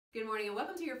Good morning and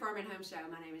welcome to your Farm and Home Show.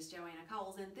 My name is Joanna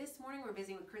and this morning we're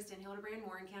visiting with Kristin Hildabrand,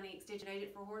 Warren County Extension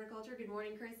Agent for Horticulture. Good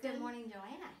morning, Kristin. Good morning,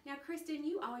 Joanna. Now, Kristin,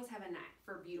 you always have a knack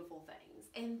for beautiful things,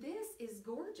 and this is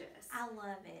gorgeous. I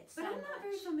love it so much. But I'm not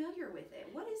very familiar with it.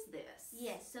 What is this?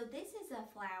 Yes, so this is a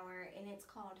flower and it's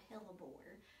called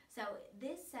Hellebore. So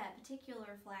this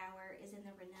particular flower is in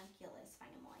the ranunculus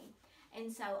family. And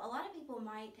so a lot of people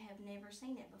might have never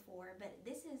seen it before, but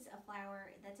this is a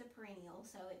flower that's a perennial,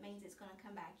 so it means it's going to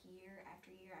come back year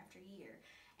after year after year.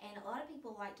 And a lot of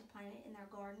people like to plant it in their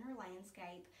garden or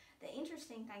landscape. The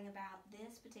interesting thing about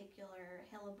this particular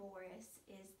Hellebores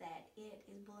is that it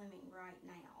is blooming right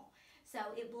now.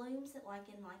 So it blooms in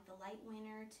the late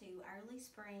winter to early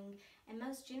spring, and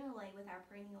most generally with our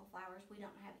perennial flowers we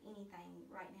don't have anything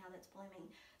right now that's blooming.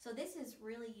 So this is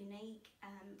really unique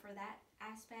for that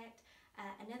aspect.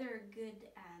 Another good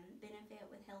benefit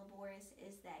with Hellebores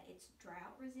is that it's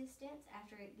drought resistant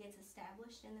after it gets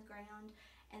established in the ground,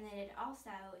 and then it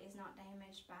also is not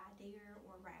damaged by deer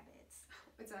or rabbits.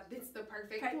 It's the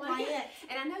perfect plant.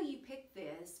 And I know you picked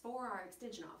this for our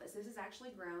extension office. This is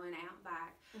actually growing out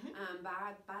back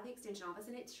by the extension office,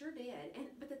 and it sure did.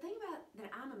 But the thing about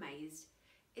that I'm amazed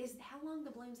is how long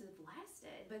the blooms have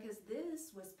lasted, because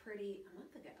this was pretty a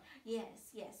month ago.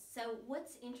 Yes. So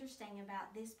what's interesting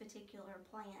about this particular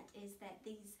plant is that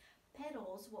these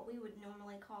petals, what we would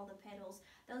normally call the petals,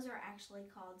 those are actually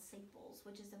called sepals,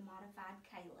 which is a modified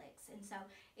calyx. And so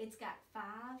it's got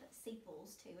 5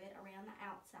 sepals to it around the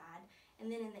outside, and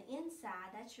then in the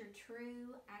inside, that's your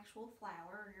true actual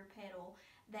flower or your petal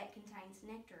that contains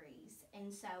nectaries. And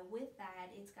so with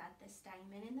that, it's got the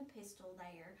stamen and the pistil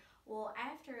there. Well,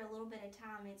 after a little bit of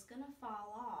time, it's going to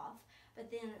fall off,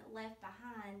 but then left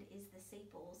behind is the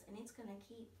sepals, and it's going to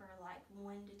keep for like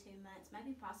 1 to 2 months,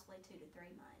 maybe possibly 2 to 3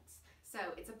 months. So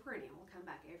it's a perennial. Will come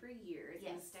back every year. It's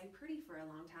going to stay pretty for a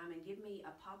long time and give me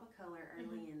a pop of color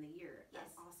early in the year.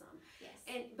 That's awesome. Yes.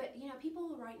 But you know,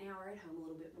 people right now are at home a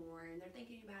little bit more, and they're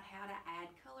thinking about how to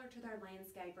add color to their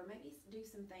landscape or maybe do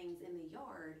some things in the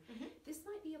yard. This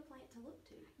might be a plant to look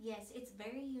to. Yes, it's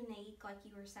very unique, like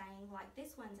you were saying. Like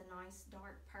this one's a nice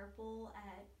dark purple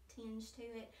tinge to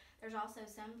it. There's also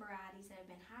some varieties that have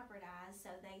been hybridized,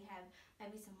 so they have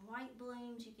maybe some white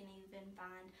blooms. You can even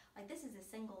find, like this is a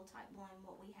single type bloom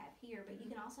what we have here, but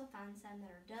you can also find some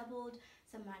that are doubled.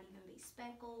 Some might even be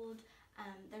speckled.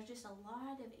 There's just a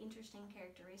lot of interesting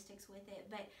characteristics with it,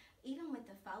 but even with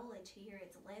the foliage here,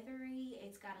 it's leathery.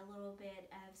 It's got a little bit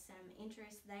of some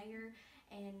interest there,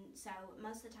 and so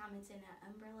most of the time it's in an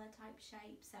umbrella type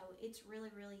shape, so it's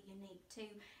really unique too.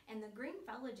 And the green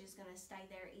foliage is going to stay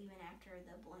there even after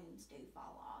the blooms do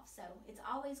fall off, so it's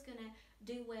always going to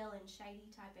do well in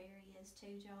shady type areas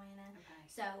too, Joanna. Okay.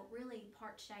 So really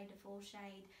part shade to full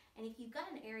shade, and if you've got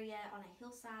an area on a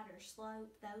hillside or slope,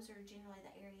 those are generally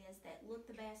the areas that look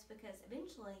the best, because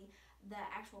eventually the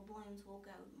actual blooms will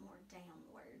go more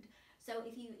downward. So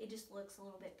it just looks a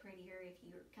little bit prettier. If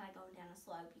you're kind of going down a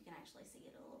slope, you can actually see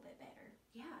it a little bit better.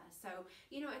 Yeah, so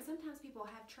you know, and sometimes people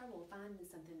have trouble finding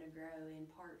something to grow in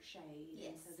part shade.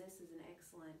 Yes. And so this is an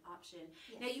excellent option.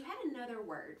 Yes. Now you had another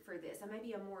word for this, and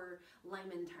maybe a more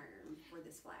layman term for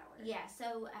this flower. Yeah,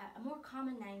 so a more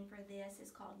common name for this is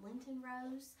called Lenten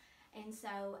Rose. And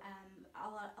so a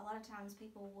lot of times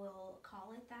people will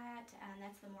call it that, and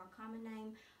that's the more common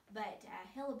name, but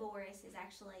Hellebores is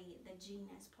actually the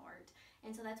genus part,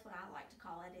 and so that's what I like to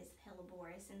call it, is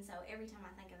Hellebores. And so every time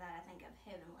I think of that, I think of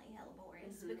Heavenly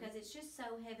Hellebores, because it's just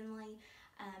so heavenly,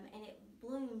 and it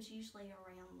blooms usually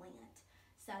around Lent.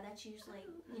 So that's usually,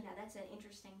 you know, that's an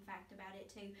interesting fact about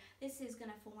it too. This is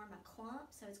going to form a clump,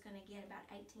 so it's going to get about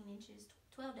 18 inches,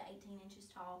 12 to 18 inches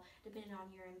tall, depending on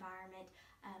your environment.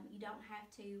 You don't have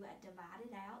to divide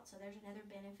it out, so there's another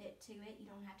benefit to it. You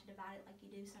don't have to divide it like you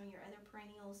do some of your other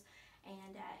perennials,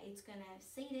 and it's going to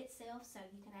seed itself, so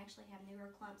you can actually have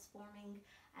newer clumps forming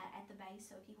at the base.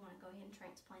 So if you want to go ahead and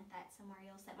transplant that somewhere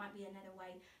else, that might be another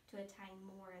way to attain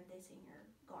more of this in your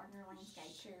garden or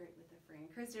landscape. Share it with a friend.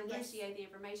 Kristin, appreciate the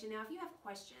information. Now, if you have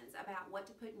questions about what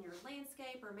to put in your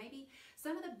landscape, or maybe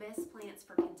some of the best plants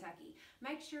for Kentucky,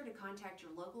 make sure to contact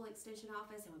your local extension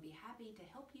office, and we'll be happy to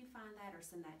help you find that or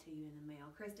send that to you in the mail.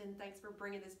 Kristin, thanks for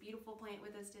bringing this beautiful plant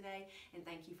with us today, and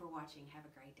thank you for watching. Have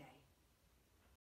a great day.